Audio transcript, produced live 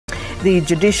The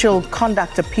Judicial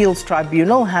Conduct Appeals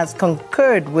Tribunal has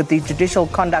concurred with the Judicial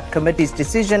Conduct Committee's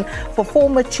decision for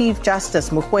former Chief Justice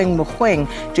Mogoeng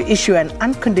to issue an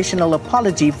unconditional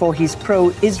apology for his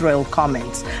pro-Israel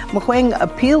comments. Mogoeng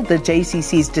appealed the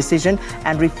JCC's decision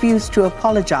and refused to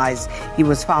apologise. He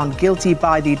was found guilty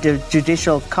by the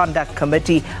Judicial Conduct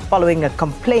Committee following a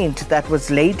complaint that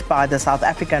was laid by the South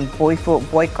African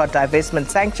Boycott, Divestment,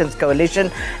 Sanctions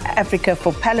Coalition, Africa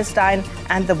for Palestine,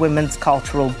 and the Women's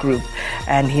Cultural Group.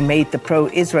 And he made the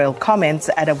pro-Israel comments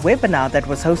at a webinar that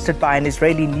was hosted by an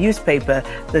Israeli newspaper,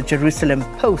 the Jerusalem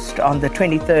Post, on the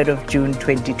 23rd of June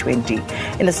 2020.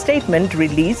 In a statement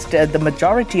released, the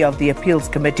majority of the Appeals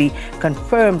Committee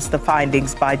confirms the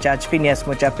findings by Judge Phineas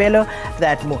Mojapelo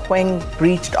that Mogoeng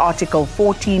breached Article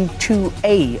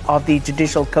 14.2a of the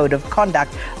Judicial Code of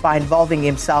Conduct by involving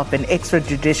himself in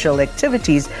extrajudicial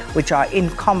activities which are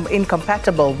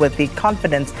incompatible with the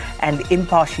confidence and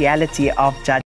impartiality of Judge